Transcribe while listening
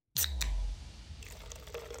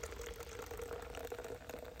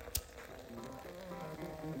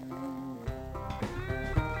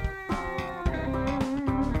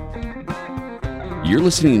You're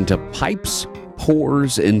listening to Pipes,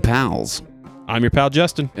 Pours, and Pals. I'm your pal,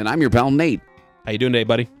 Justin. And I'm your pal, Nate. How you doing today,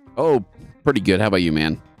 buddy? Oh, pretty good. How about you,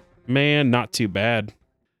 man? Man, not too bad.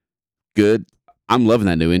 Good. I'm loving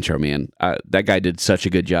that new intro, man. That guy did such a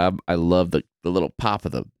good job. I love the little pop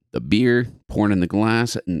of the beer pouring in the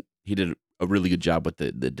glass, and he did a really good job with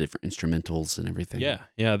the different instrumentals and everything.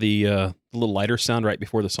 Yeah. The little lighter sound right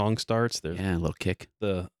before the song starts. There's Yeah, a little kick.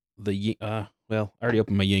 well, I already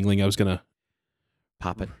opened my Yingling. I was gonna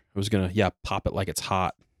Pop it. pop it like it's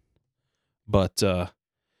hot. But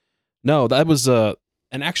no, that was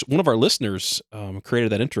and actually one of our listeners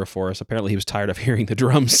created that intro for us. Apparently, he was tired of hearing the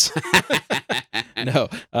drums. No,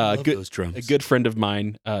 Those drums. a good friend of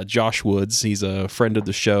mine, Josh Woods. He's a friend of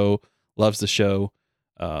the show, loves the show,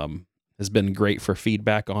 has been great for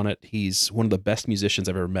feedback on it. He's one of the best musicians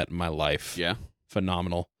I've ever met in my life. Yeah.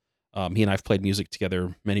 Phenomenal. He and I have played music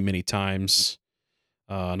together many, many times,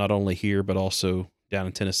 not only here, but also down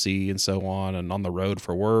in Tennessee and so on, and on the road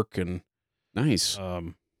for work, and Nice.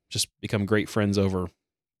 just become great friends over,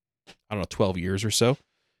 12 years or so.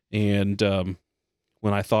 And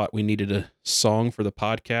when I thought we needed a song for the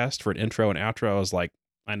podcast for an intro and outro, I was like,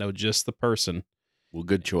 I know just the person. Well,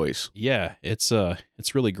 good choice. Yeah, it's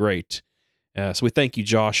really great. So we thank you,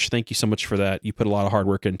 Josh. Thank you so much for that. You put a lot of hard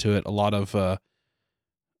work into it. A lot of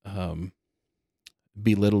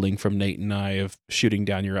belittling from Nate and I of shooting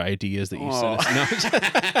down your ideas that you sent us.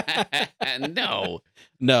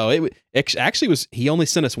 No, it actually was. He only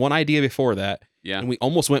sent us one idea before that, Yeah. and we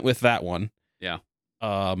almost went with that one. Yeah.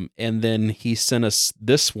 And then he sent us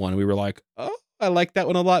this one. We were like, oh, I like that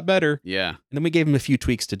one a lot better. Yeah. And then we gave him a few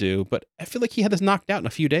tweaks to do, but I feel like he had this knocked out in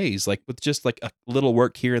a few days, like with just like a little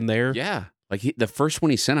work here and there. Yeah. Like the first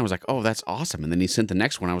one he sent, I was like, oh, that's awesome. And then he sent the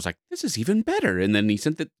next one. I was like, this is even better. And then he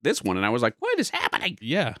sent this one, and I was like, what is happening?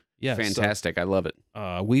 Yeah. Fantastic. I love it.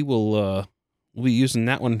 So, we'll be using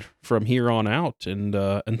that one from here on out, and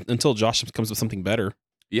until Josh comes with something better.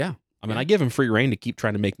 Yeah. I mean, I give him free reign to keep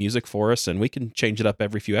trying to make music for us, and we can change it up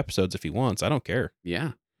every few episodes if he wants. I don't care.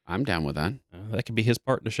 Yeah. I'm down with that. That could be his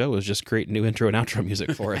part in the show, is just create new intro and outro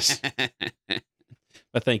music for us.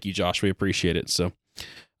 But thank you, Josh. We appreciate it. So,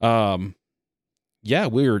 yeah,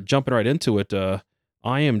 we're jumping right into it.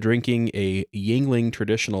 I am drinking a Yingling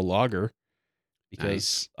traditional lager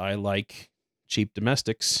because I like cheap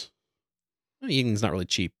domestics. Well, Yingling's not really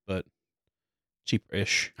cheap, but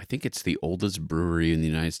cheap-ish. I think it's the oldest brewery in the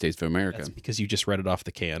United States of America. That's because you just read it off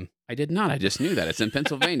the can. I did not. I just knew that. It's in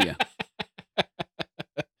Pennsylvania.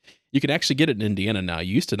 You can actually get it in Indiana now.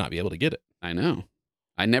 You used to not be able to get it. I know.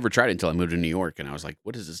 I never tried it until I moved to New York, and I was like,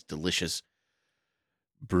 what is this delicious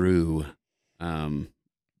brew?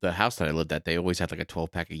 The house that I lived at, they always had like a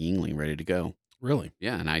 12-pack of Yingling ready to go. Really?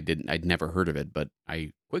 Yeah, and I'd never heard of it, but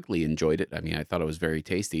I quickly enjoyed it. I mean, I thought it was very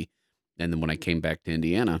tasty. And then when I came back to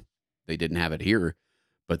Indiana, they didn't have it here,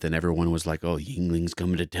 but then everyone was like, oh, Yingling's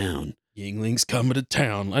coming to town. Yingling's coming to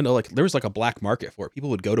town. I know, like, there was like a black market for it. People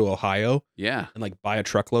would go to Ohio Yeah. and like buy a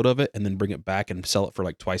truckload of it and then bring it back and sell it for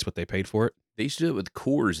like twice what they paid for it. They used to do it with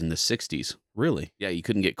Coors in the 60s. Really? Yeah, you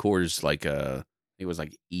couldn't get Coors like it was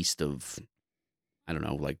like east of, I don't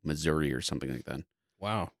know, like Missouri or something like that.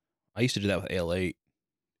 Wow. I used to do that with Ale-8,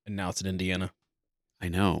 and now it's in Indiana, I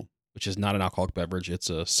know. which is not an alcoholic beverage. It's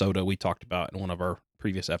a soda we talked about in one of our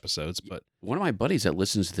previous episodes. But One of my buddies that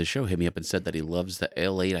listens to the show hit me up and said that he loves the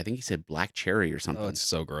Ale-8. I think he said black cherry or something. oh, it's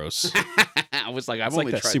so gross. I was like, I've It's only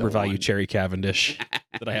like that tried super the value one. cherry Cavendish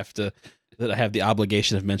that I have the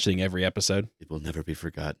obligation of mentioning every episode. It will never be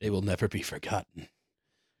forgotten. It will never be forgotten.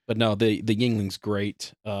 But no, the Yingling's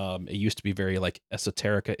great. It used to be very like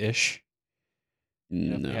esoterica-ish.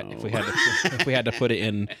 No. If we had to put it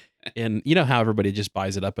in you know how everybody just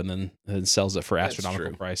buys it up and then sells it for That's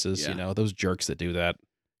astronomical true. prices. Yeah. You know, those jerks that do that.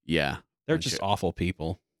 Yeah, They're Bunch just of- awful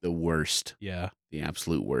people. the worst. Yeah. The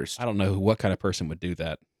absolute worst. I don't know what kind of person would do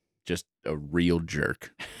that. Just a real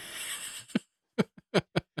jerk.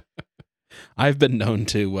 I've been known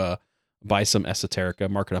to buy some esoterica,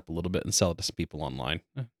 mark it up a little bit, and sell it to some people online.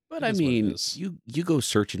 But It I is what it mean, is. you go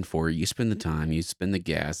searching for it. You spend the time. You spend the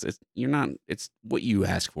gas. It's what you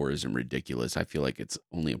ask for isn't ridiculous. I feel like it's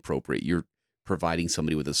only appropriate. You're providing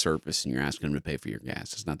somebody with a service, and you're asking them to pay for your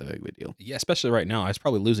gas. It's not that big of a deal. Yeah, especially right now. I was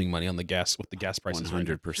probably losing money on the gas with the gas prices. right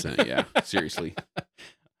now. 100%. Yeah, seriously.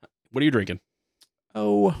 What are you drinking?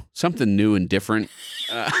 Oh, something new and different.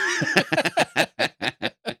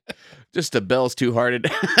 Just a Bell's Two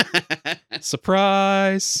Hearted.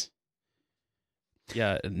 Surprise!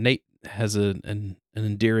 Yeah, Nate has an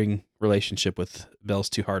endearing relationship with Bell's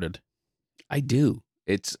Two Hearted. I do.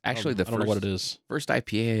 It's actually I don't know what it is. first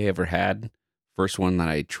IPA I ever had. First one that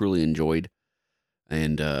I truly enjoyed.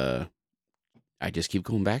 And I just keep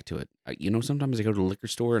going back to it. Sometimes I go to the liquor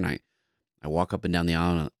store and I walk up and down the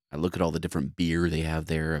aisle and I look at all the different beer they have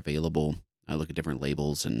there available. I look at different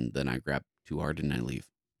labels and then I grab Two Hearted and I leave.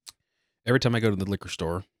 Every time I go to the liquor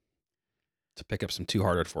store to pick up some Two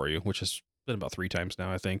Hearted for you, which has been about 3 times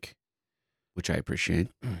now, I think. Which I appreciate.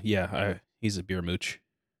 Yeah, he's a beer mooch.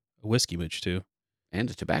 A whiskey mooch, too. And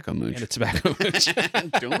a tobacco mooch. And a tobacco mooch.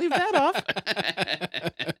 Don't leave that off.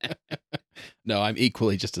 No, I'm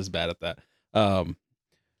equally just as bad at that.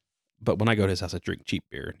 But when I go to his house, I drink cheap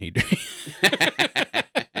beer.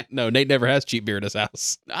 No, Nate never has cheap beer in his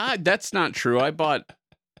house. That's not true. Did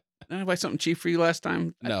I buy something cheap for you last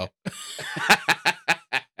time? No.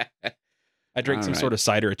 I drank some sort of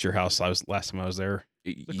cider at your house last time I was there.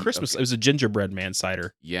 The Christmas. Okay. It was a gingerbread man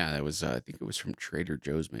cider. Yeah, that was. I think it was from Trader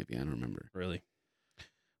Joe's. Maybe I don't remember. Really?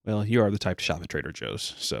 Well, you are the type to shop at Trader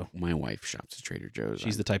Joe's. So my wife shops at Trader Joe's.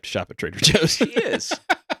 She's the type to shop at Trader Joe's. She is.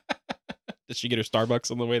 Did she get her Starbucks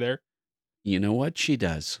on the way there? You know what? She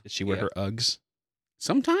does. Did she wear her Uggs?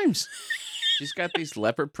 Sometimes. She's got these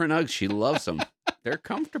leopard print Uggs. She loves them. They're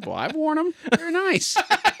comfortable. I've worn them. They're nice.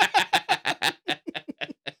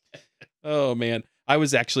 Oh, man. I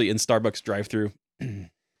was actually in Starbucks drive-thru, I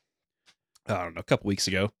don't know, a couple weeks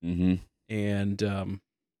ago. Mm-hmm. And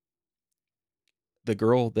the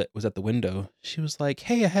girl that was at the window, she was like,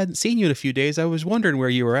 "Hey, I hadn't seen you in a few days. I was wondering where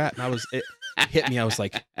you were at." And it hit me. I was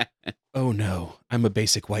like, oh, no, I'm a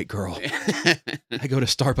basic white girl. I go to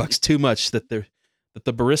Starbucks too much that the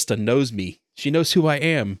barista knows me. She knows who I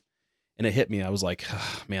am. And it hit me. I was like,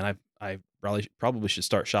 oh, man, I probably should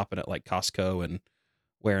start shopping at like Costco and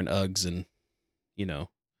wearing Uggs and,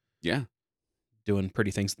 yeah, doing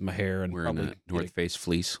pretty things with my hair and wearing probably a North Face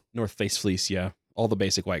fleece. North Face fleece, yeah, all the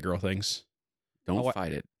basic white girl things. Don't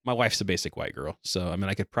fight it. My wife's a basic white girl, so I mean,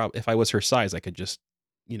 I could probably, if I was her size, I could just,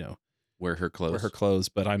 wear her clothes.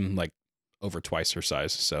 But I'm like over twice her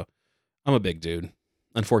size, so I'm a big dude.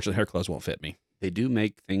 Unfortunately, her clothes won't fit me. They do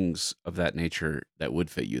make things of that nature that would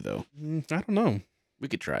fit you, though. I don't know. We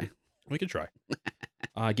could try.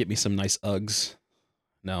 Get me some nice Uggs.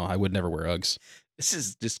 No, I would never wear Uggs. This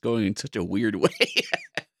is just going in such a weird way.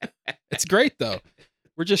 It's great, though.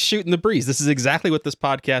 We're just shooting the breeze. This is exactly what this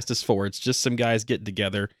podcast is for. It's just some guys getting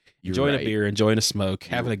together, enjoying a beer, enjoying a smoke,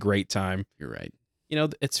 having a great time. You're right.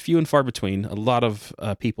 It's few and far between. A lot of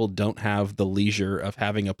people don't have the leisure of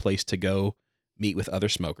having a place to go meet with other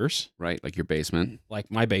smokers. Right, like your basement.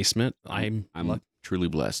 Like my basement. I'm truly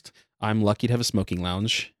blessed. I'm lucky to have a smoking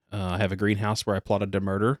lounge. I have a greenhouse where I plotted to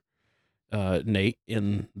murder Nate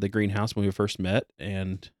in the greenhouse when we first met,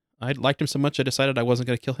 and I liked him so much I decided I wasn't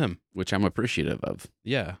going to kill him. Which I'm appreciative of.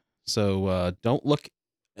 Yeah. So don't look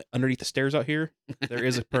underneath the stairs out here. There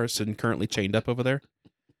is a person currently chained up over there.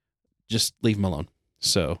 Just leave him alone.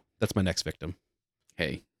 So that's my next victim.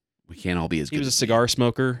 Hey, we can't all be as good. He was a cigar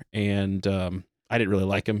smoker, and I didn't really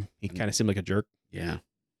like him. He kind of seemed like a jerk. Yeah.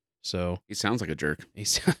 So he sounds like a jerk.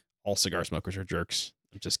 All cigar smokers are jerks.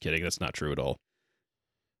 I'm just kidding. That's not true at all.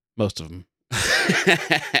 Most of them.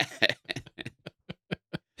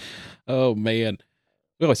 Oh, man.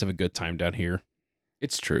 We always have a good time down here.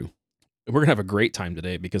 It's true. We're going to have a great time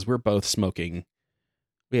today because we're both smoking.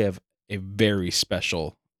 We have a very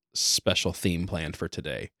special theme planned for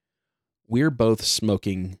today. We're both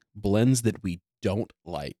smoking blends that we don't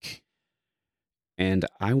like. And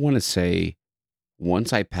I want to say,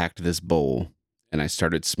 once I packed this bowl and I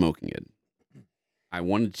started smoking it, I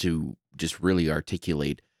wanted to just really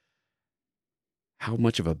articulate how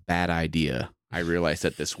much of a bad idea I realized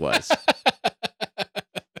that this was.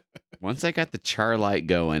 Once I got the char light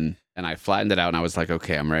going and I flattened it out and I was like,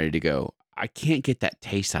 okay, I'm ready to go. I can't get that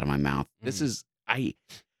taste out of my mouth.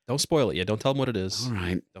 Don't spoil it yet. Don't tell them what it is. All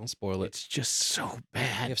right. Don't spoil it. It's just so We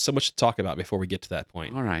bad. have so much to talk about before we get to that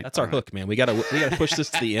point. All right. That's our hook, man. We gotta push this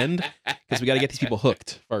to the end because we gotta get these people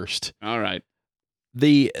hooked first. All right.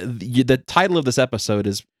 The title of this episode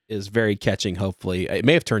is very catching. Hopefully, it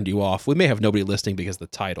may have turned you off. We may have nobody listening because of the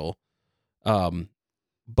title.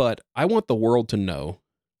 But I want the world to know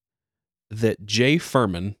that Jay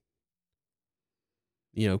Furman,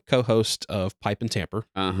 co-host of Pipe and Tamper,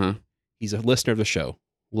 he's a listener of the show.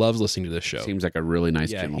 Loves listening to this show. Seems like a really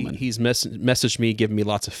nice gentleman. He's messaged me, giving me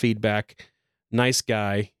lots of feedback. Nice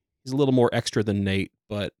guy. He's a little more extra than Nate,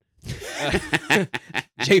 but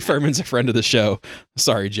Jay Furman's a friend of the show.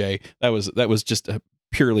 Sorry, Jay. That was just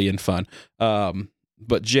purely in fun.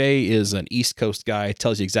 But Jay is an East Coast guy.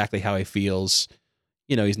 Tells you exactly how he feels.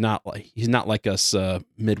 He's not like us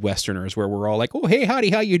Midwesterners where we're all like, "Oh, hey,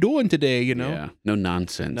 howdy, how you doing today?" Yeah. No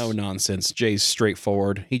nonsense. No nonsense. Jay's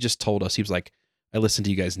straightforward. He just told us, he was like, "I listened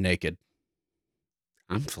to you guys naked."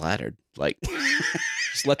 I'm flattered. Like,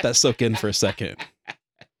 Just let that soak in for a second.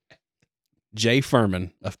 Jay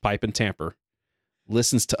Furman of Pipe and Tamper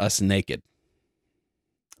listens to us naked.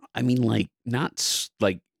 I mean, like,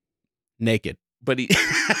 like, Naked. but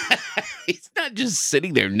he's not just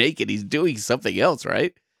sitting there naked. He's doing something else,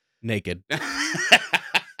 right? Naked.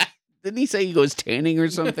 Didn't he say he goes tanning or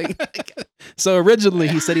something? So originally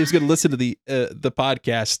he said he was going to listen to the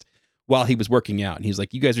podcast while he was working out, and he's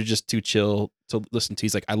like, "You guys are just too chill to listen to."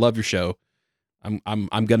 He's like, "I love your show. I'm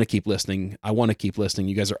going to keep listening. I want to keep listening.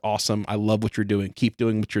 You guys are awesome. I love what you're doing. Keep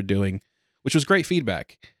doing what you're doing," which was great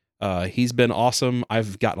feedback. He's been awesome.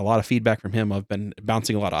 I've gotten a lot of feedback from him. I've been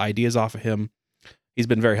bouncing a lot of ideas off of him. He's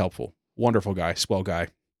been very helpful. Wonderful guy, swell guy.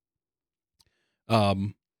 But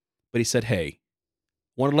he said, "Hey,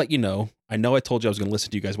 want to let you know, I know I told you I was going to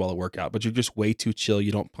listen to you guys while I work out, but you're just way too chill.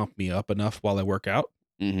 You don't pump me up enough while I work out."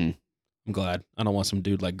 Mm-hmm. I'm glad. I don't want some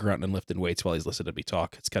dude like grunting and lifting weights while he's listening to me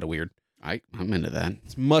talk. It's kind of weird. I'm into that.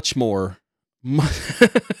 It's much more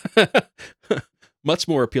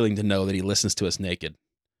appealing to know that he listens to us naked.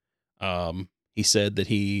 He said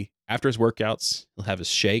that after his workouts, he'll have his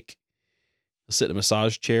shake. He'll sit in a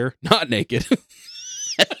massage chair, not naked.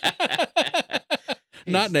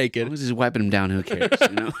 Not naked. As long as he's wiping him down, who cares? You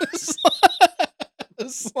know?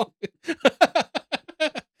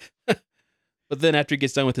 But then after he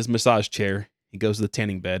gets done with his massage chair, he goes to the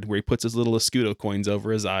tanning bed where he puts his little Escudo coins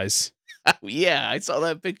over his eyes. Yeah, I saw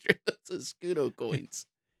that picture. That's Escudo coins.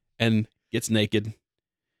 And gets naked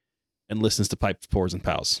and listens to Pipes, Pours, and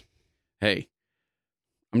Pals. Hey,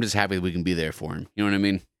 I'm just happy we can be there for him. You know what I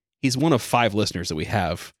mean? He's one of 5 listeners that we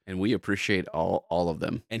have. And we appreciate all of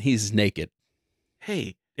them. And he's naked.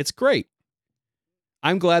 Hey, it's great.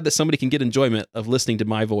 I'm glad that somebody can get enjoyment of listening to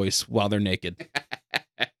my voice while they're naked.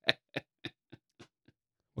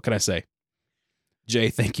 What can I say? Jay,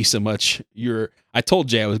 thank you so much. I told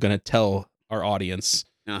Jay I was going to tell our audience,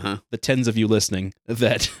 the tens of you listening,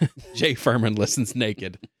 that Jay Furman listens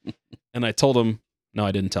naked. And I told him, no,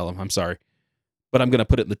 I didn't tell him. I'm sorry. But I'm going to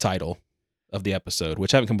put it in the title of the episode,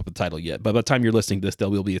 which I haven't come up with the title yet. But by the time you're listening to this, there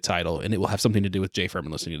will be a title, and it will have something to do with Jay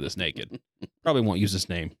Furman listening to this naked. Probably won't use his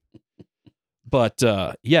name. But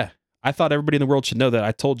yeah, I thought everybody in the world should know that.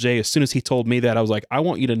 I told Jay, as soon as he told me that, I was like, I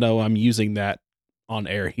want you to know I'm using that on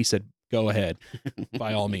air. He said, go ahead,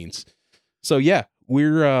 by all means. So yeah,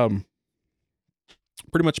 we're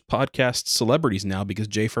pretty much podcast celebrities now because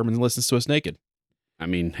Jay Furman listens to us naked. I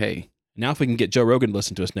mean, hey. Now if we can get Joe Rogan to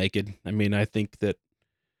listen to us naked, I mean, I think that...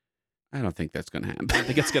 I don't think that's going to happen. I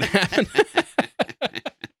think it's going to happen.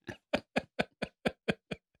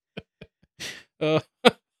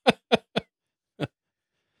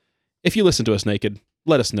 If you listen to us naked,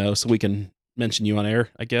 let us know so we can mention you on air,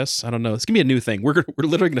 I guess. I don't know. It's going to be a new thing. We're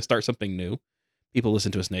literally going to start something new. People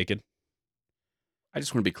listen to us naked. I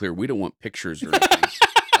just want to be clear. We don't want pictures or anything.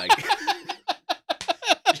 Like,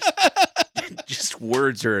 just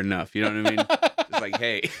words are enough. You know what I mean? It's like,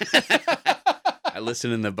 hey, I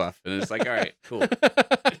listen in the buff. And it's like, all right, cool.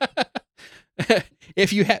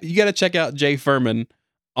 If you got to check out Jay Furman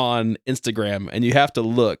on Instagram, and you have to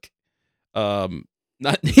look.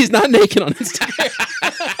 He's not naked on Instagram.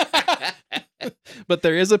 But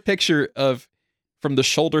there is a picture from the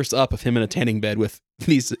shoulders up of him in a tanning bed with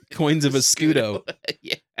these coins of Escudo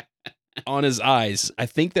Yeah. on his eyes. I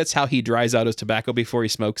think that's how he dries out his tobacco before he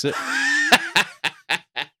smokes it.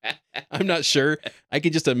 I'm not sure. I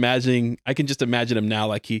can just imagine him now,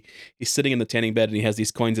 like he's sitting in the tanning bed and he has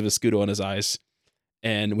these coins of Escudo on his eyes.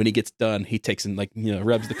 And when he gets done, he takes and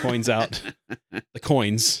rubs the coins out,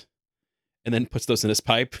 and then puts those in his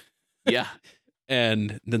pipe. Yeah.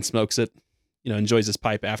 And then smokes it. Enjoys his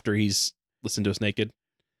pipe after he's listened to us naked.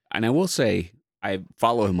 And I will say, I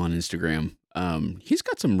follow him on Instagram. He's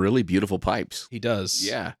got some really beautiful pipes. He does.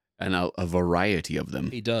 Yeah. And a variety of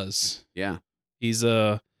them. He does. Yeah. He's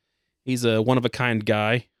a one of a kind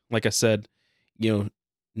guy. Like I said,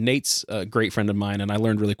 Nate's a great friend of mine, and I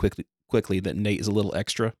learned really quickly that Nate is a little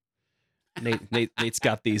extra. Nate's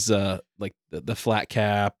got these like the flat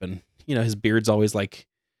cap, and his beard's always like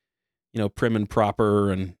prim and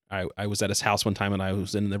proper. And I was at his house one time, and I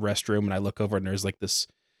was in the restroom, and I look over and there's like this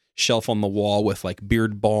shelf on the wall with like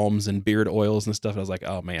beard balms and beard oils and stuff. And I was like,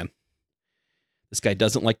 oh man, this guy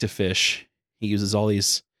doesn't like to fish. He uses all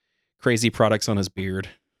these crazy products on his beard.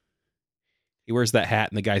 He wears that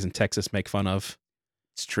hat and the guys in Texas make fun of.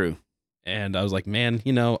 It's true. And I was like, man,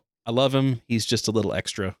 I love him. He's just a little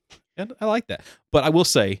extra. And I like that. But I will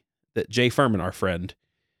say that Jay Furman, our friend,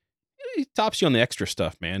 he tops you on the extra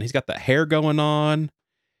stuff, man. He's got that hair going on.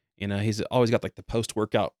 He's always got like the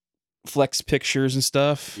post-workout flex pictures and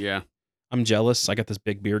stuff. Yeah. I'm jealous. I got this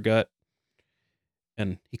big beer gut.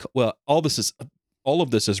 and all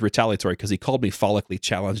of this is retaliatory because he called me follically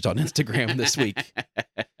challenged on Instagram this week.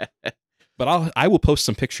 But I will post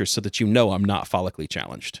some pictures so that you know I'm not follically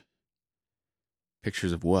challenged.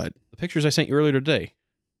 Pictures of what? The pictures I sent you earlier today.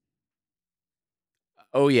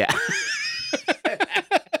 Oh yeah.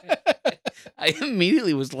 I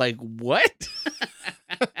immediately was like, "What?"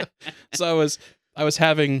 So I was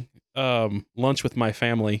having lunch with my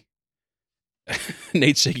family.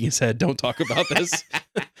 Nate's shaking his head. Don't talk about this.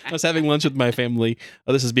 I was having lunch with my family.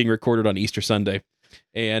 This is being recorded on Easter Sunday,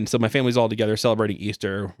 and so my family's all together celebrating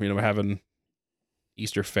Easter. You know, we're having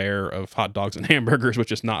Easter fare of hot dogs and hamburgers,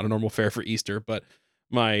 which is not a normal fare for Easter. But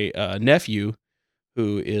my nephew,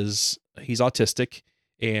 he's autistic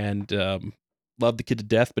and love the kid to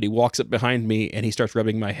death, but he walks up behind me and he starts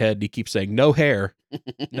rubbing my head. He keeps saying, "No hair."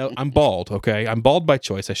 No, I'm bald. Okay. I'm bald by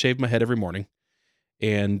choice. I shave my head every morning.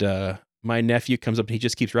 And my nephew comes up and he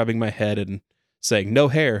just keeps rubbing my head and saying, "No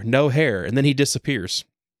hair, no hair." And then he disappears.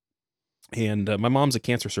 And my mom's a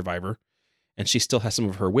cancer survivor and she still has some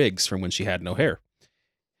of her wigs from when she had no hair.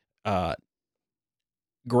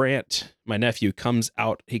 Grant, my nephew, comes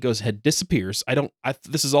out. He goes ahead, disappears.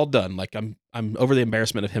 This is all done. Like I'm over the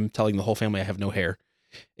embarrassment of him telling the whole family I have no hair.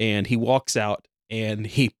 And he walks out and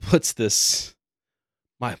he puts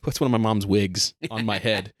one of my mom's wigs on my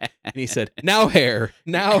head. And he said, "Now hair,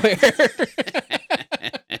 now hair."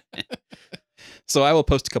 So I will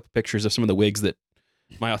post a couple pictures of some of the wigs that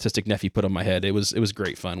my autistic nephew put on my head. It was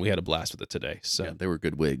great fun. We had a blast with it today. So yeah, they were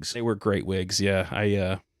good wigs. They were great wigs.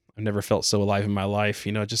 Yeah. I've never felt so alive in my life.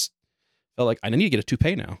 You know, just felt like I need to get a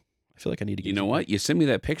toupee now. I feel like I need to get You know what? You sent me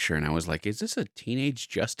that picture and I was like, is this a teenage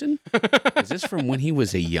Justin? Is this from when he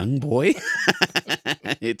was a young boy?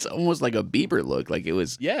 It's almost like a Bieber look. Like it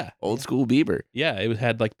was old school Bieber. Yeah, it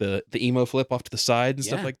had like the emo flip off to the side and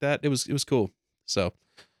stuff like that. It was cool. So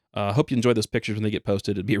I hope you enjoy those pictures when they get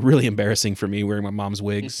posted. It'd be really embarrassing for me wearing my mom's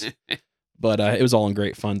wigs. But it was all in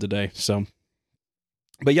great fun today. So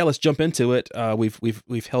but yeah, let's jump into it.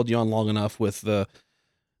 We've held you on long enough with the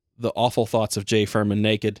awful thoughts of Jay Furman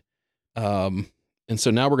naked. And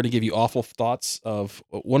so now we're going to give you awful thoughts of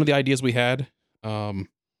one of the ideas we had. And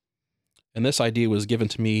this idea was given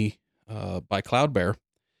to me by Cloud Bear,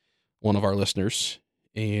 one of our listeners.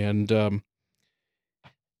 And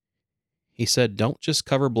he said, "Don't just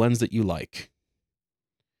cover blends that you like."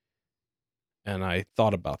 And I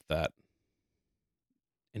thought about that.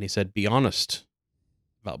 And he said, "Be honest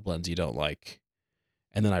about blends you don't like."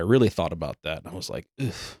 And then I really thought about that. And I was like,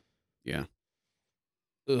 ugh. Yeah.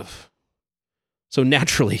 Ugh. So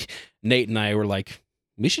naturally, Nate and I were like,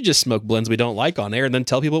 we should just smoke blends we don't like on air and then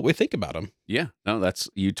tell people what we think about them. Yeah. No,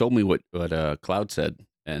 you told me what Cloud said,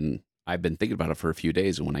 and I've been thinking about it for a few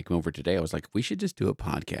days. And when I came over today, I was like, we should just do a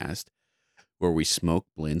podcast where we smoke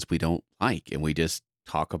blends we don't like and we just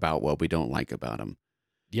talk about what we don't like about them.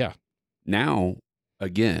 Yeah. Now,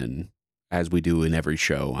 again, as we do in every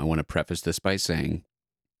show, I want to preface this by saying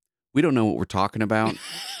we don't know what we're talking about.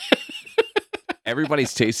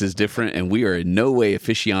 Everybody's taste is different, and we are in no way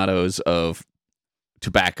aficionados of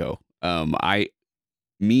tobacco.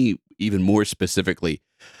 Me even more specifically,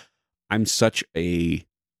 I'm such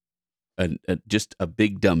just a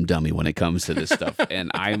big dumb dummy when it comes to this stuff, and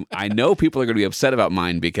I know people are going to be upset about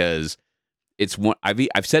mine because it's one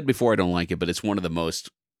I've said before I don't like it, but it's one of the most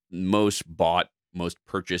bought, most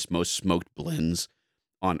purchased, most smoked blends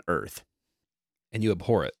on earth, and you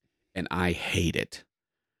abhor it, and I hate it.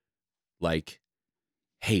 Like.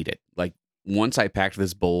 Hate it. Like once I packed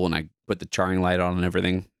this bowl and I put the charring light on and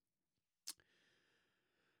everything,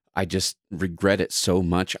 I just regret it so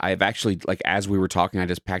much. I've actually, like, as we were talking, I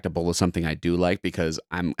just packed a bowl of something I do like because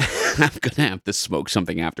I'm gonna have to smoke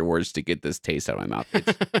something afterwards to get this taste out of my mouth.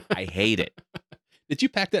 I hate it. Did you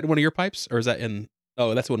pack that in one of your pipes, or is that in?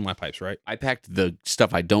 Oh, that's one of my pipes, right? I packed the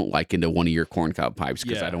stuff I don't like into one of your corncob pipes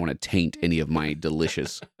because I don't want to taint any of my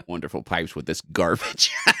delicious, wonderful pipes with this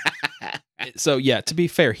garbage. So yeah, to be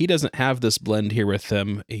fair, he doesn't have this blend here with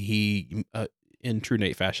him. He, in true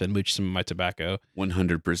Nate fashion, mooched some of my tobacco.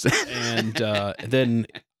 100%. And then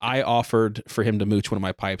I offered for him to mooch one of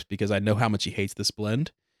my pipes because I know how much he hates this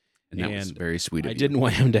blend. And that was very sweet of you. I didn't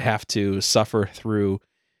want him to have to suffer through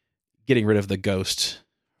getting rid of the ghost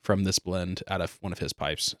from this blend out of one of his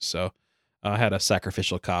pipes. So I had a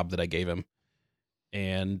sacrificial cob that I gave him.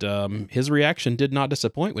 And his reaction did not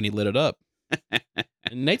disappoint when he lit it up.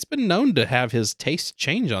 And Nate's been known to have his taste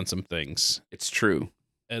change on some things. It's true.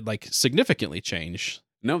 Like significantly change.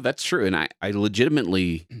 No, that's true. And I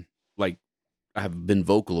legitimately, like, I have been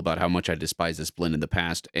vocal about how much I despise this blend in the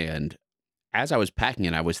past. And as I was packing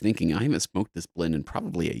it, I was thinking, I haven't smoked this blend in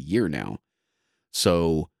probably a year now.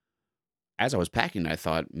 So as I was packing, I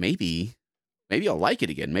thought maybe I'll like it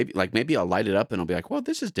again. Maybe I'll light it up and I'll be like, well,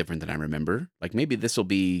 this is different than I remember. Like maybe this will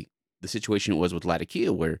be the situation it was with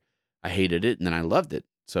Latakia where I hated it and then I loved it.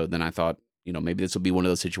 So then I thought, maybe this will be one of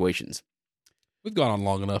those situations. We've gone on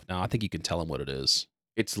long enough now. I think you can tell them what it is.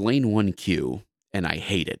 It's Lane 1Q and I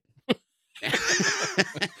hate it.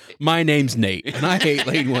 My name's Nate and I hate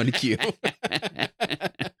Lane 1Q.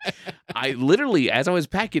 I literally, as I was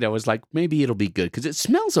packing, I was like, maybe it'll be good because it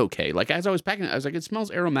smells okay. Like as I was packing, I was like, it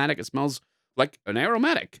smells aromatic. It smells like an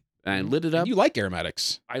aromatic. And I lit it up. You like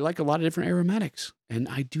aromatics. I like a lot of different aromatics. And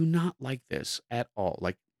I do not like this at all.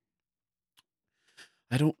 Like,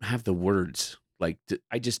 I don't have the words. Like,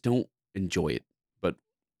 I just don't enjoy it. But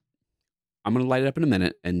I'm going to light it up in a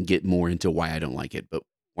minute and get more into why I don't like it. But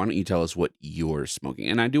why don't you tell us what you're smoking?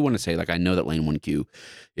 And I do want to say, like, I know that Lane 1Q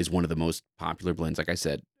is one of the most popular blends, like I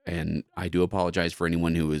said. And I do apologize for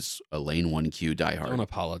anyone who is a Lane 1Q diehard. Don't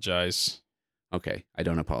apologize. Okay, I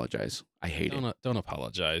don't apologize. I hate it. Don't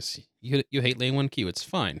apologize. You hate Lane 1Q. It's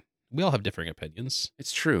fine. We all have differing opinions.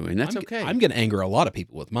 It's true, and that's okay. I'm going to anger a lot of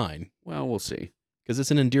people with mine. Well, we'll see. Because it's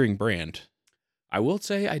an endearing brand. I will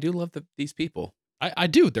say I do love these people. I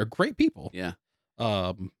do. They're great people. Yeah.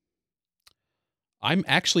 I'm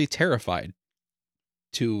actually terrified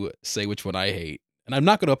to say which one I hate. And I'm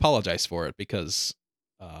not going to apologize for it because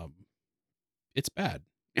it's bad.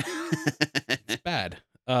 It's bad.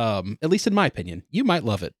 At least in my opinion. You might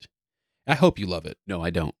love it. I hope you love it. No,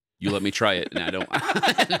 I don't. You let me try it, and I don't.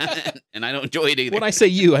 And I don't enjoy it either. When I say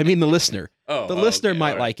you, I mean the listener. The listener okay.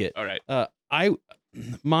 might like it. All right.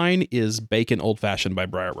 Mine is Bacon Old Fashioned by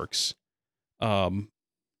Briarworks.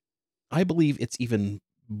 I believe it's even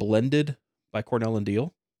blended by Cornell and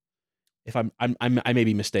Deal. If I may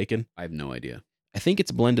be mistaken. I have no idea. I think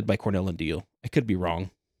it's blended by Cornell and Deal. I could be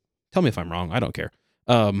wrong. Tell me if I'm wrong. I don't care.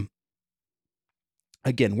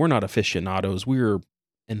 Again, we're not aficionados. We're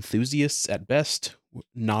enthusiasts at best,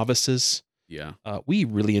 novices. Yeah. We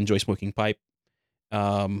really enjoy smoking pipe.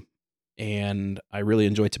 And I really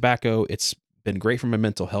enjoy tobacco. It's been great for my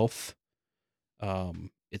mental health.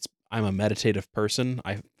 I'm a meditative person.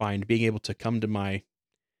 I find being able to come to my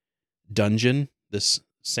dungeon, this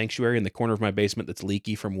sanctuary in the corner of my basement that's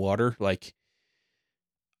leaky from water, like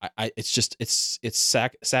it's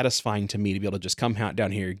satisfying to me to be able to just come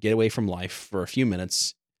down here, get away from life for a few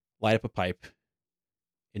minutes, light up a pipe,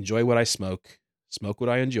 enjoy what I smoke what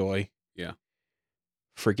I enjoy. Yeah.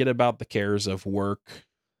 Forget about the cares of work,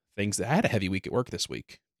 things that I had a heavy week at work this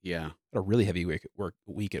week. Yeah. Had a really heavy week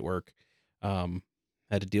at work.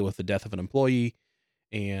 Had to deal with the death of an employee,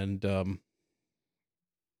 and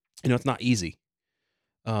it's not easy.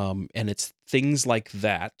 And it's things like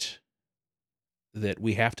that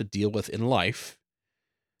we have to deal with in life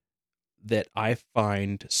that I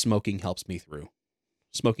find smoking helps me through.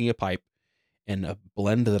 Smoking a pipe and a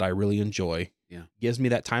blend that I really enjoy gives me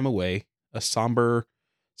that time away, a somber,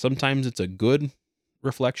 sometimes it's a good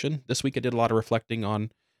reflection. This week I did a lot of reflecting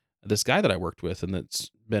on this guy that I worked with and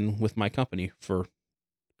that's been with my company for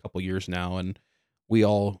a couple years now, and we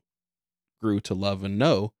all grew to love and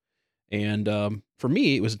know. And for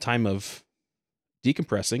me, it was a time of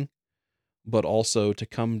decompressing, but also to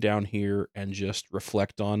come down here and just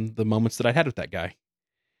reflect on the moments that I had with that guy.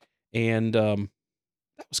 And that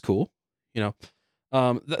was cool,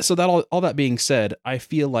 So that all that being said, I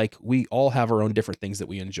feel like we all have our own different things that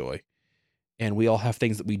we enjoy, and we all have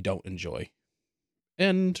things that we don't enjoy.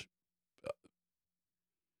 And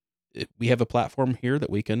we have a platform here that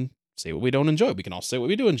we can say what we don't enjoy. We can also say what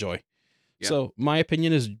we do enjoy. Yeah. So my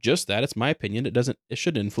opinion is just that. It's my opinion. It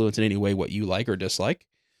shouldn't influence in any way what you like or dislike.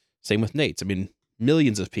 Same with Nate's. I mean,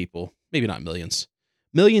 millions of people, maybe not millions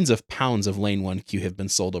of pounds of Lane 1Q have been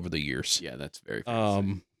sold over the years. Yeah, that's very fair.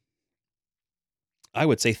 I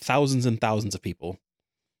would say thousands and thousands of people,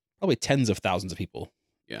 probably tens of thousands of people,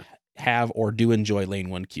 have or do enjoy Lane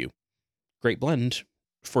 1Q. Great blend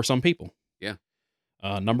for some people. Yeah.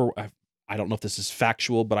 I don't know if this is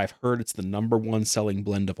factual, but I've heard it's the number one selling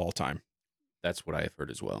blend of all time. That's what I have heard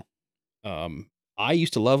as well. I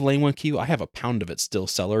used to love Lane 1Q. I have a pound of it still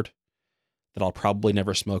cellared that I'll probably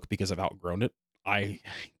never smoke because I've outgrown it. I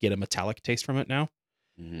get a metallic taste from it now.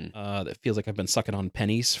 Mm-hmm. That feels like I've been sucking on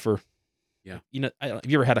pennies for. Yeah. Have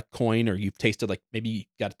you ever had a coin, or you've tasted like maybe you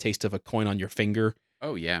got a taste of a coin on your finger?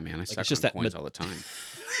 Oh yeah, man, I suck on coins all the time.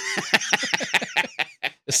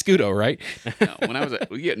 A Scudo, right? No, when I was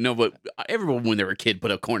but everyone when they were a kid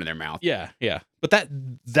put a coin in their mouth. Yeah. But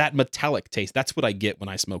that metallic taste, that's what I get when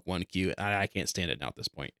I smoke 1Q. I can't stand it now at this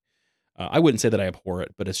point. I wouldn't say that I abhor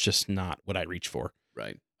it, but it's just not what I reach for.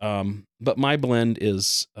 Right. But my blend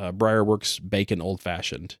is Briarworks Bacon Old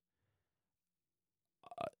Fashioned.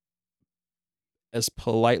 as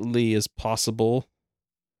politely as possible,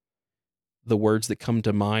 the words that come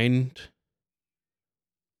to mind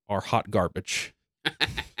are hot garbage.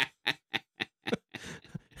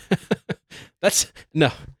 That's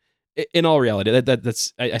no. In all reality,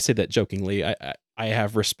 that's I say that jokingly. I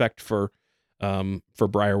have respect for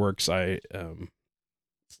Briarworks.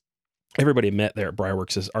 Everybody met there at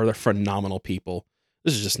Briarworks are they're phenomenal people.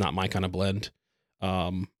 This is just not my kind of blend.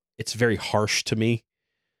 It's very harsh to me.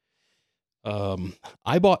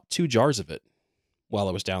 I bought 2 jars of it while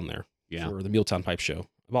I was down there for the Muletown Pipe Show.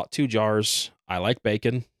 I bought 2 jars. I like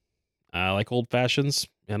bacon. I like old fashions,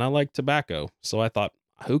 and I like tobacco. So I thought,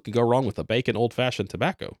 who could go wrong with a bacon old fashioned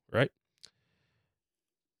tobacco, right?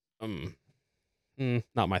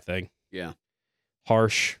 Not my thing. Yeah.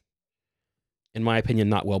 Harsh. In my opinion,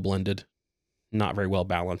 not well blended. Not very well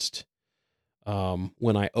balanced.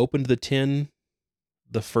 When I opened the tin,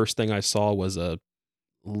 the first thing I saw was a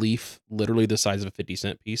leaf, literally the size of a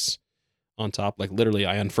 50-cent piece on top. Like literally,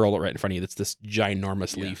 I unfurl it right in front of you. It's this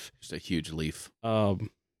ginormous leaf. Just a huge leaf.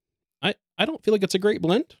 I don't feel like it's a great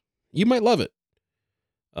blend. You might love it.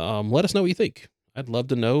 Let us know what you think. I'd love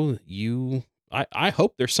to know you. I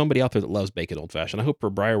hope there's somebody out there that loves bacon old fashioned. I hope for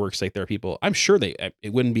Briarworks' sake there are people. I'm sure it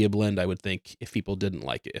wouldn't be a blend, I would think, if people didn't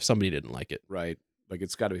like it. If somebody didn't like it, Right? Like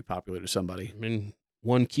it's got to be popular to somebody. I mean,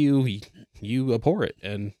 1Q, you abhor it,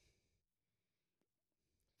 and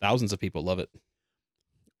thousands of people love it.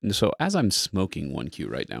 And so as I'm smoking 1Q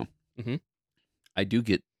right now, Mhm. I do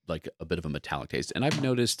get like a bit of a metallic taste, and I've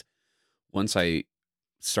noticed once I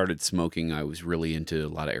started smoking, I was really into a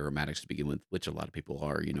lot of aromatics to begin with, which a lot of people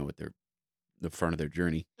are, at the front of their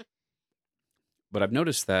journey. But I've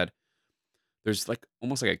noticed that there's like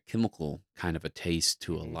almost like a chemical kind of a taste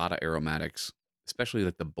to a lot of aromatics, especially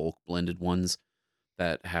like the bulk blended ones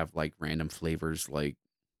that have like random flavors like,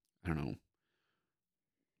 I don't know,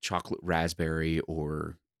 chocolate raspberry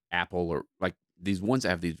or apple, or like these ones that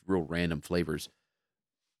have these real random flavors.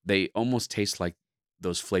 They almost taste like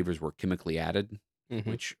those flavors were chemically added,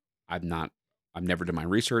 which I've never done my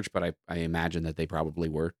research, but I imagine that they probably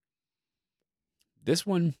were. This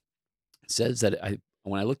one says that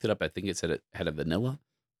when I looked it up, I think it said it had a vanilla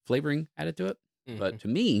flavoring added to it. But to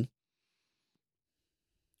me,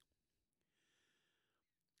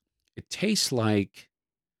 it tastes like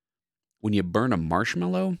when you burn a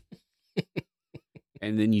marshmallow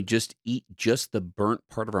and then you just eat just the burnt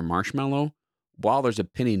part of a marshmallow while there's a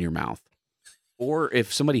penny in your mouth. Or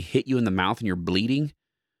if somebody hit you in the mouth and you're bleeding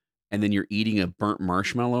and then you're eating a burnt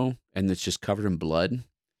marshmallow and it's just covered in blood.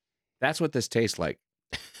 That's what this tastes like.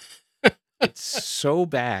 It's so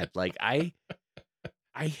bad. Like I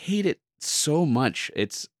hate it so much. I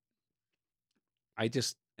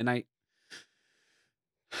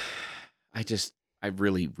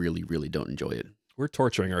really, really, really don't enjoy it. We're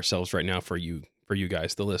torturing ourselves right now for you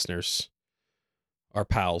guys, the listeners, our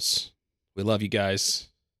pals. We love you guys,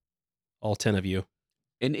 all 10 of you.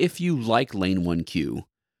 And if you like Lane 1Q,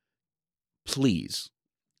 please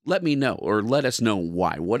let me know or let us know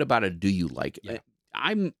why. What about it do you like? Yeah.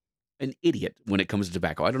 I'm an idiot when it comes to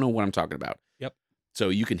tobacco. I don't know what I'm talking about. Yep. So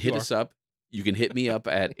you can hit us up. You can hit me up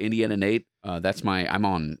at Indiana Nate. I'm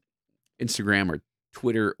on Instagram or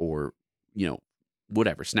Twitter or,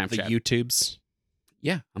 whatever, Snapchat. The YouTubes.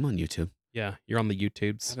 Yeah, I'm on YouTube. Yeah, you're on the I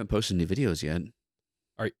YouTubes. haven't posted any videos yet.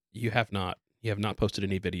 You have not. You have not posted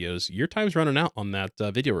any videos. Your time's running out on that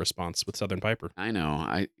video response with Southern Piper. I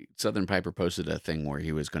know. Southern Piper posted a thing where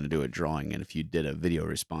he was going to do a drawing, and if you did a video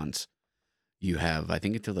response, you have, I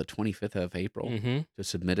think, until the 25th of April to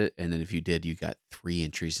submit it. And then if you did, you got 3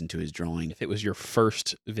 entries into his drawing. If it was your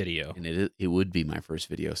first video. And it would be my first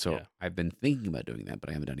video. So Yeah. I've been thinking about doing that,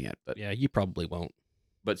 but I haven't done it yet. But yeah, you probably won't.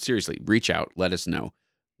 But seriously, reach out. Let us know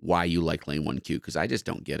why you like Lane 1Q, because I just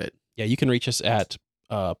don't get it. Yeah, you can reach us at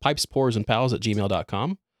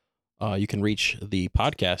pipesporesandpals@gmail.com. You can reach the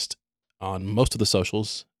podcast on most of the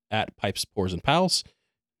socials at Pipes, Pores, and Pals.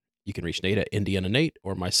 You can reach Nate at Indiana Nate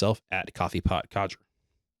or myself at Coffee Pot Codger.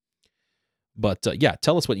 But yeah,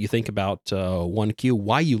 tell us what you think about 1Q,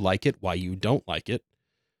 why you like it, why you don't like it.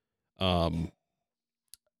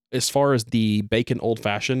 As far as the bacon old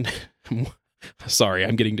fashioned, sorry,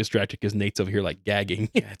 I'm getting distracted because Nate's over here like gagging.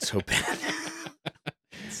 Yeah, it's so bad.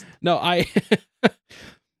 No,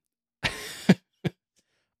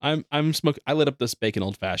 I'm smoking. I lit up this bacon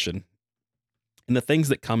old fashioned, and the things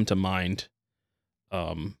that come to mind,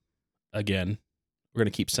 again, we're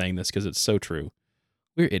gonna keep saying this because it's so true.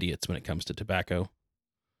 We're idiots when it comes to tobacco.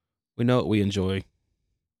 We know what we enjoy.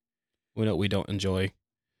 We know what we don't enjoy.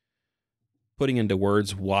 Putting into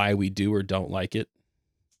words why we do or don't like it.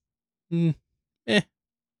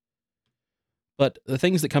 But the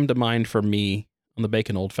things that come to mind for me on the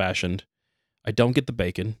bacon old fashioned. I don't get the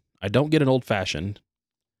bacon. I don't get an old fashioned.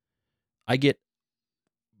 I get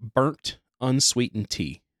burnt, unsweetened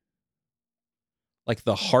tea. Like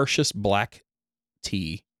the harshest black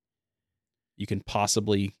tea you can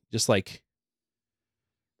possibly, just like,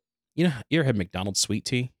 you ever had McDonald's sweet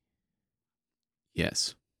tea?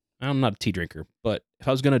 Yes. I'm not a tea drinker, but if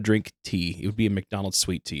I was going to drink tea, it would be a McDonald's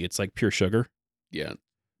sweet tea. It's like pure sugar. Yeah.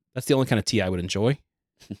 That's the only kind of tea I would enjoy.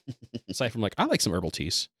 Aside from, like, I like some herbal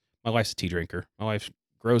teas. My wife's a tea drinker. My wife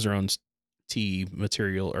grows her own tea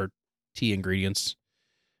material or tea ingredients.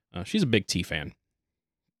 She's a big tea fan.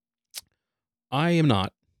 I am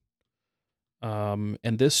not. And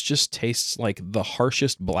this just tastes like the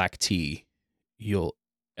harshest black tea you'll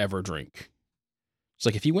ever drink. It's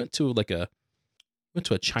like if you went to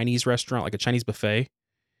a Chinese restaurant, like a Chinese buffet,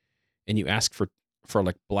 and you ask for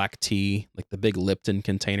like black tea, like the big Lipton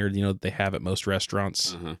container, that they have at most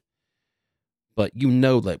restaurants. Uh-huh. But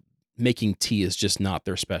that making tea is just not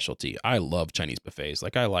their specialty. I love Chinese buffets.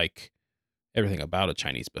 Like, I like everything about a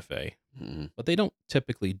Chinese buffet. Mm-hmm. But they don't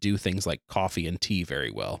typically do things like coffee and tea very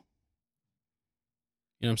well.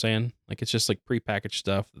 You know what I'm saying? Like, it's just like prepackaged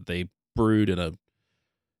stuff that they brewed in a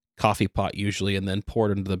coffee pot usually and then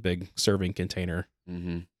poured into the big serving container.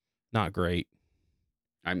 Mm-hmm. Not great.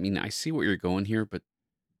 I mean, I see what you're going here, but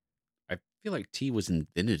I feel like tea was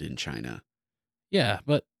invented in China. Yeah,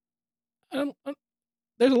 but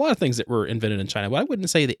there's a lot of things that were invented in China, but I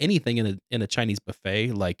wouldn't say that anything in a Chinese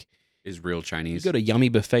buffet, like, Is real Chinese. you go to Yummy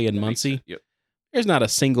Buffet in That makes Muncie, sense. Yep. there's not a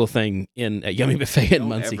single thing in a Yummy Buffet in Don't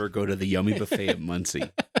Muncie. ever go to the Yummy Buffet at Muncie.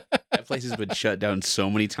 That place has been shut down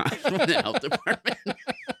so many times from the health department.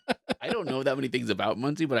 I don't know that many things about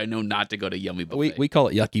Muncie, but I know not to go to Yummy Buffet. We call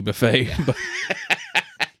it Yucky Buffet. Yeah. But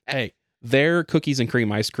hey, their cookies and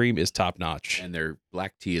cream ice cream is top notch. And their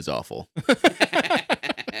black tea is awful.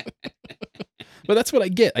 But that's what I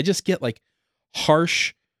get. I just get like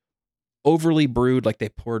harsh, overly brewed, like they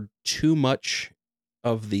poured too much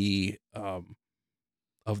of the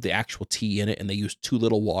actual tea in it and they used too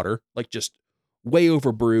little water. Like, just way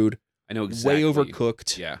over brewed, I know exactly. way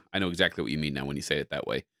overcooked. Yeah, I know exactly what you mean now when you say it that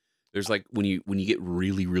way. There's like when you get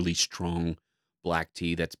really, really strong black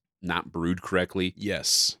tea that's not brewed correctly,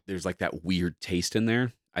 Yes. there's like that weird taste in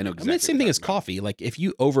there. I know exactly. I mean, it's the same what thing you're as talking about. coffee. Like, if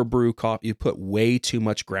you overbrew coffee, you put way too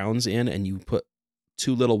much grounds in and you put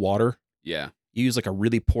too little water. Yeah. You use like a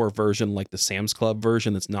really poor version, like the Sam's Club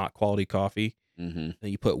version that's not quality coffee, Mm-hmm.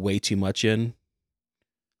 and you put way too much in.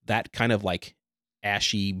 That kind of like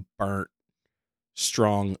ashy, burnt,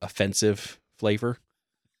 strong, offensive flavor.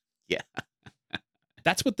 Yeah.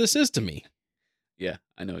 That's what this is to me. Yeah,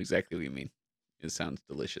 I know exactly what you mean. It sounds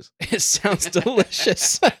delicious. It sounds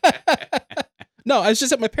delicious. No, I was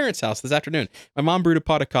just at my parents' house this afternoon. My mom brewed a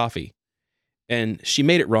pot of coffee, and she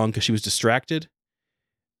made it wrong because she was distracted,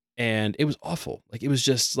 and it was awful. Like, it was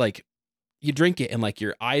just like you drink it, and like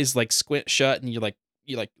your eyes like squint shut, and you like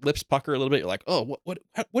lips pucker a little bit. You're like, oh, what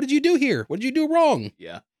did you do here? What did you do wrong?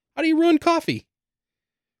 Yeah. How do you ruin coffee?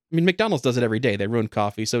 I mean, McDonald's does it every day. They ruin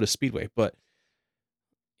coffee. So does Speedway. But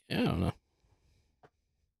yeah, I don't know.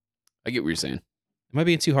 I get what you're saying. Am I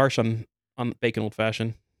being too harsh on bacon old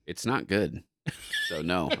fashioned? It's not good. So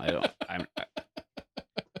no, I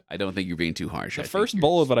don't think you're being too harsh. The I think first you're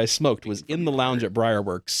bowl just that I smoked was speaking in from the your lounge heart. at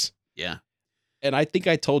Briarworks. Yeah. And I think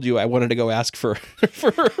I told you I wanted to go ask for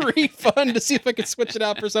a refund to see if I could switch it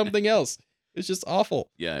out for something else. It was just awful.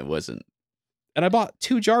 Yeah, it wasn't. And I bought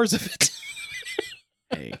 2 jars of it.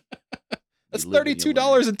 Hey. That's you live and you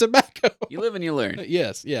 $32 in tobacco. You live and you learn.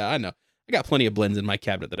 Yes, yeah, I know. I got plenty of blends in my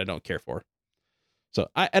cabinet that I don't care for. So,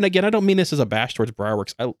 and again, I don't mean this as a bash towards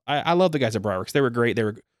Briarworks. I love the guys at Briarworks. They were great. They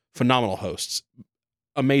were phenomenal hosts.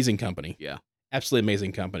 Amazing company. Yeah. Absolutely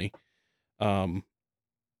amazing company.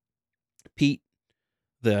 Pete,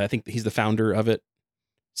 I think he's the founder of it.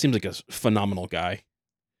 Seems like a phenomenal guy.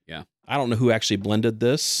 Yeah. I don't know who actually blended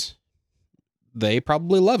this. They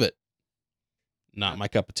probably love it. Not my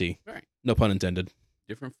cup of tea. Right. No pun intended.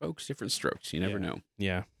 Different folks, different strokes. You never Yeah. know.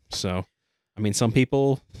 Yeah. So, I mean, some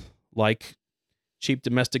people like cheap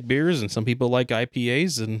domestic beers and some people like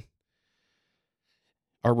IPAs and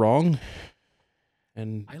are wrong.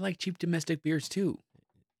 And I like cheap domestic beers too.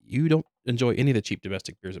 you don't enjoy any of the cheap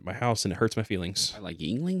domestic beers at my house, and it hurts my feelings. I like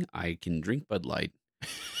Yingling. I can drink Bud Light.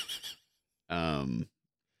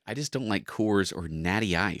 I just don't like Coors or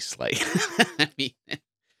Natty Ice. Like, I mean,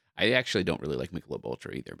 I actually don't really like Michelob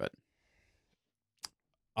Ultra either. But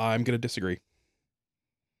I'm going to disagree.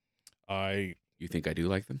 you think I do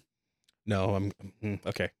like them? No,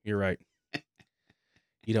 okay, you're right.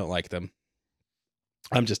 You don't like them.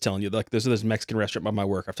 I'm just telling you, like, there's this Mexican restaurant by my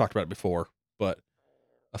work. I've talked about it before, but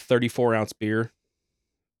a 34-ounce beer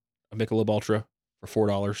a Michelob Ultra for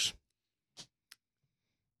 $4.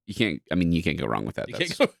 You can't go wrong with that. You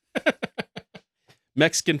can't go.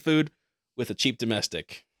 Mexican food with a cheap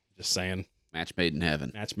domestic. Just saying. Match made in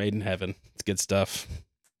heaven. Match made in heaven. It's good stuff.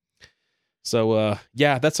 So,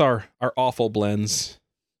 yeah, that's our awful blends.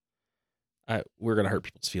 We're going to hurt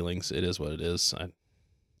people's feelings. It is what it is.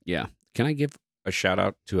 Yeah. Can I give a shout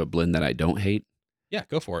out to a blend that I don't hate? Yeah,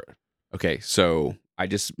 go for it. Okay, so I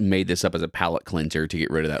just made this up as a palate cleanser to get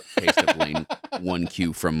rid of that taste of Lane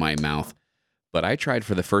 1Q from my mouth. But I tried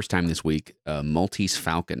for the first time this week Maltese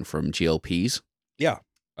Falcon from GLP's. Yeah.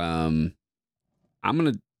 I'm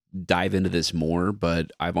going to dive into this more,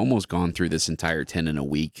 but I've almost gone through this entire 10 in a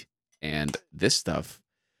week, and this stuff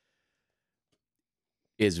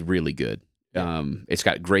is really good. It's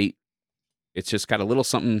got great. It's just got a little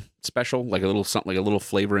something special, like a little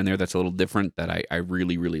flavor in there that's a little different that I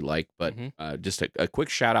really, really like. But just a quick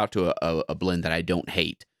shout out to a blend that I don't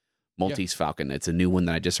hate, Maltese Falcon. It's a new one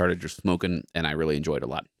that I just started smoking, and I really enjoyed a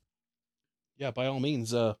lot. Yeah, by all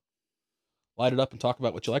means, light it up and talk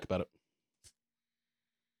about what you like about it.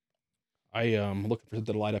 I am looking for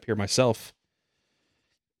something to light up here myself.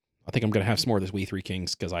 I think I'm going to have some more of this We Three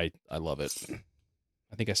Kings because I love it.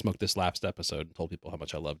 I think I smoked this last episode and told people how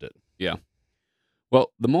much I loved it. Yeah.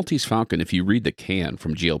 Well, the Maltese Falcon, if you read the can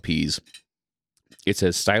from GLP's, it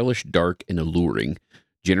says stylish, dark, and alluring.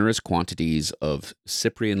 Generous quantities of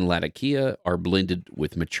Cyprian Latakia are blended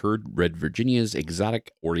with matured red Virginias,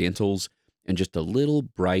 exotic Orientals, and just a little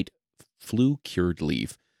bright flue-cured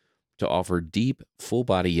leaf to offer deep, full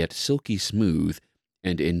body yet silky smooth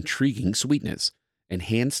and intriguing sweetness,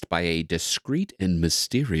 enhanced by a discreet and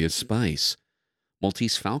mysterious spice.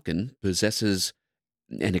 Maltese Falcon possesses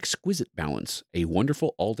an exquisite balance, a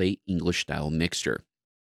wonderful all-day English-style mixture.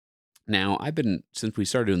 Now, since we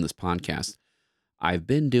started doing this podcast, I've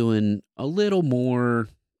been doing a little more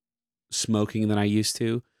smoking than I used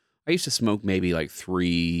to. I used to smoke maybe like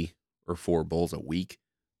 3 or 4 bowls a week.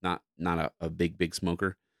 Not a big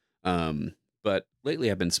smoker. But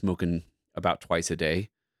lately I've been smoking about twice a day.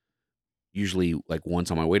 Usually like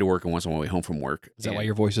once on my way to work and once on my way home from work. Is that why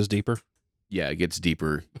your voice is deeper? Yeah, it gets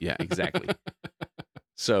deeper. Yeah, exactly.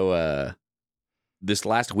 So this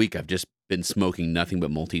last week I've just been smoking nothing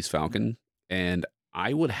but Maltese Falcon, and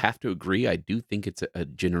I would have to agree. I do think it's a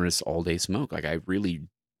generous all-day smoke. Like I really,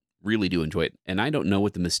 really do enjoy it. And I don't know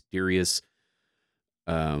what the mysterious,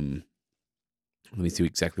 let me see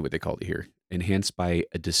exactly what they called it here. Enhanced by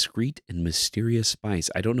a discreet and mysterious spice.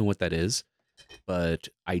 I don't know what that is, but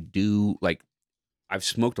I do like, I've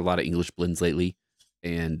smoked a lot of English blends lately,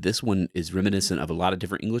 and this one is reminiscent of a lot of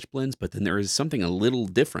different English blends, but then there is something a little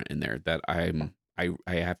different in there that I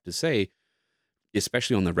have to say,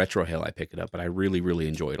 especially on the retro hail, I pick it up, but I really, really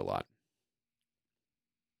enjoy it a lot.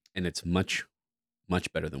 And it's much,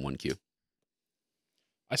 much better than 1Q.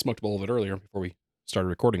 I smoked a bowl of it earlier before we started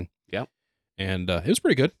recording. Yeah. And it was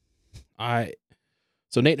pretty good.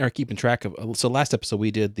 So Nate and I are keeping track of, so last episode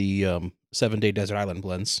we did the 7-day Desert Island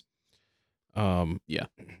blends. Yeah.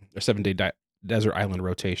 Or 7-day Desert Island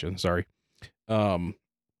rotation, sorry. So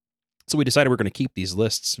we decided we're going to keep these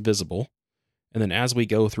lists visible. And then as we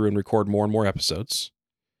go through and record more and more episodes,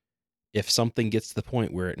 if something gets to the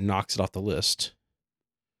point where it knocks it off the list,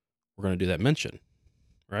 we're going to do that mention,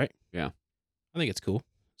 right? Yeah. I think it's cool.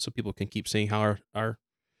 So people can keep seeing how our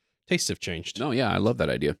tastes have changed. No, yeah, I love that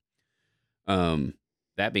idea.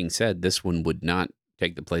 That being said, this one would not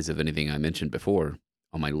take the place of anything I mentioned before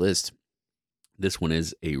on my list. This one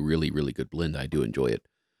is a really, really good blend. I do enjoy it,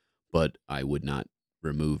 but I would not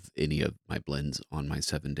remove any of my blends on my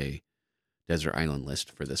 7-day Desert Island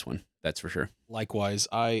list for this one. That's for sure. Likewise,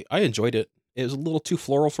 I enjoyed it. It was a little too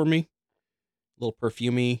floral for me, a little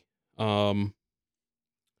perfumey.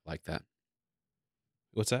 Like that.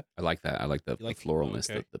 What's that? I like that. I like the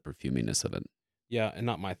floralness, okay. the perfuminess of it. Yeah, and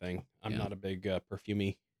not my thing. I'm not a big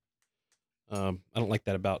perfumey. I don't like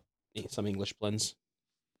that about some English blends.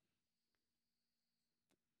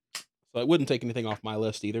 So I wouldn't take anything off my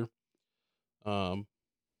list either. If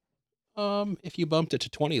you bumped it to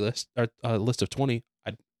 20 list or list of 20,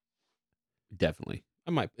 I'd definitely.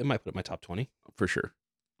 It might put it in my top 20 for sure.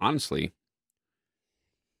 Honestly,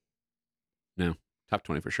 no, top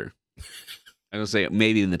 20 for sure. I would say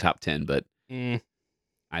maybe in the top 10, but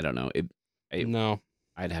I don't know. No,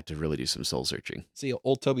 I'd have to really do some soul searching. See,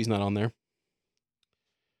 Old Toby's not on there.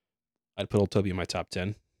 I'd put Old Toby in my top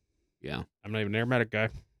 10. Yeah, I'm not even an aromatic guy.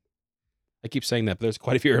 I keep saying that, but there's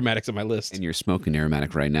quite a few aromatics on my list. And you're smoking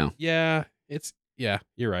aromatic right now. Yeah,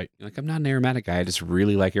 you're right. You're like, I'm not an aromatic guy. I just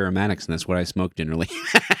really like aromatics, and that's what I smoke generally.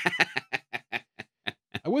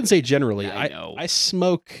 I wouldn't say generally. I know. I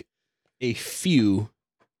smoke a few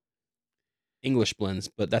English blends,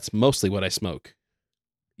 but that's mostly what I smoke.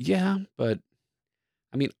 Yeah, but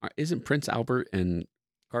I mean, isn't Prince Albert and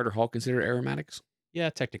Carter Hall considered aromatics? Yeah,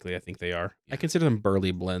 technically, I think they are. Yeah. I consider them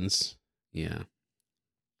burley blends. Yeah,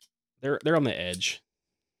 They're on the edge.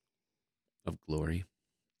 of glory.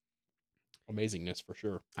 Amazingness for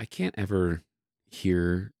sure. I can't ever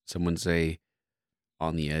hear someone say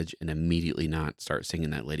 "on the edge" and immediately not start singing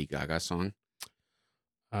that Lady Gaga song.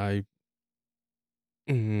 I.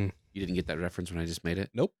 Mm, You didn't get that reference when I just made it?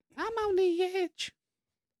 nope. I'm on the edge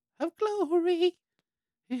of glory,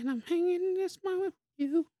 and I'm hanging in this moment with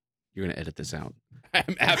you. You're going to edit this out.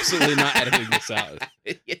 I'm absolutely not editing this out.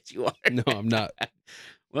 Yes, you are. No, I'm not.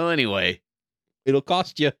 Well, anyway, It'll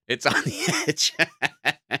cost you. it's on the edge.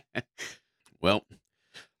 Well,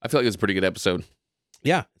 I feel like it's a pretty good episode.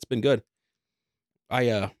 Yeah, it's been good.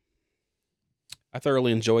 I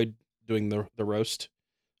thoroughly enjoyed doing the roast.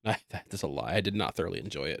 That's a lie. I did not thoroughly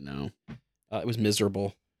enjoy it. No, It was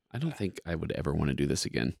miserable. I don't think I would ever want to do this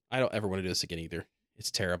again. I don't ever want to do this again either.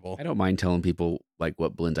 It's terrible. I don't mind telling people like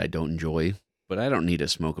what blends I don't enjoy, but I don't need to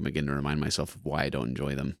smoke them again to remind myself of why I don't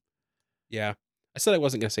enjoy them. Yeah. I said I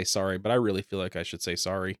wasn't going to say sorry, but I really feel like I should say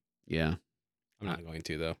sorry. Yeah, I'm not going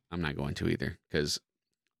to, though. I'm not going to either because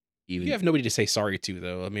even You have nobody to say sorry to,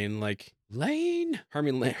 though. I mean, like, Lane.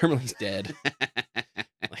 Herman's dead.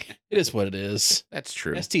 Like, it is what it is. That's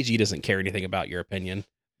true. STG doesn't care anything about your opinion.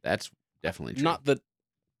 That's definitely true. Not that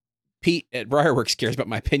Pete at Briarworks cares about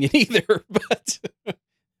my opinion either, but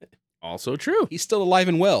Also true. he's still alive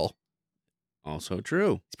and well. Also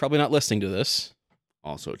true. He's probably not listening to this.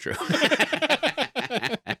 Also true.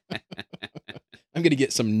 I'm going to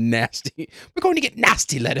get some nasty. We're going to get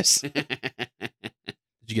nasty lettuce. Did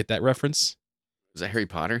you get that reference? Is that Harry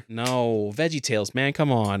Potter? No, Veggie Tales, man.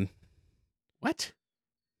 Come on. What?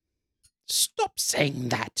 Stop saying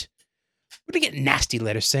that. We're going to get nasty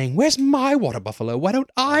letters saying, where's my water buffalo? Why don't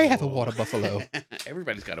I have a water buffalo?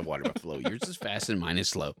 Everybody's got a water buffalo. Yours is fast and mine is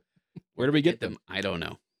slow. Where do we get them? I don't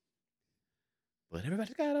know. But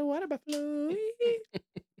everybody's got a water buffalo.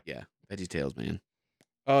 Yeah, Veggie Tales, man.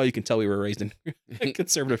 Oh, you can tell we were raised in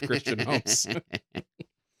conservative Christian homes.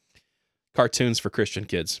 Cartoons for Christian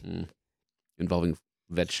kids. Involving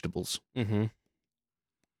vegetables. Mm-hmm.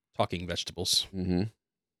 Talking vegetables. Mm-hmm.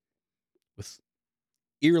 With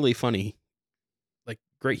eerily funny, like,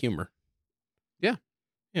 great humor. Yeah.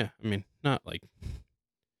 Yeah, I mean, not like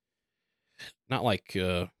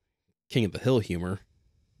King of the Hill humor.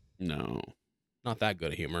 No. Not that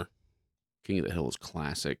good of humor. King of the Hill is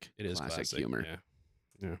classic. It is classic humor.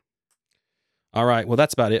 Yeah. All right. Well,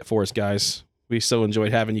 that's about it for us, guys. We so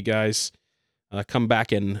enjoyed having you guys. Come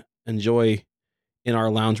back and enjoy in our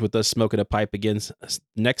lounge with us, smoking a pipe again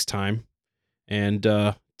next time. And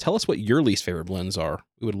tell us what your least favorite blends are.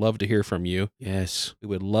 We would love to hear from you. Yes. We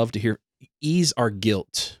would love to hear. Ease our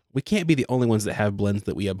guilt. We can't be the only ones that have blends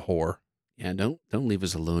that we abhor. Yeah, don't leave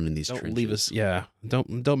us alone in these Don't trenches. leave us. Yeah.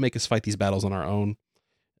 Don't make us fight these battles on our own.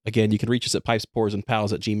 Again, you can reach us at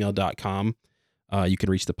pipesporesandpals@gmail.com. You can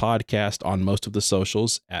reach the podcast on most of the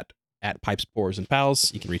socials at Pipes, Pores, and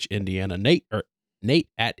Pals. You can reach Indiana Nate or Nate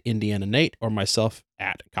at Indiana Nate or myself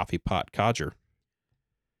at Coffee Pot Codger.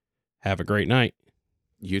 Have a great night.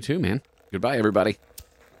 You too, man. Goodbye, everybody.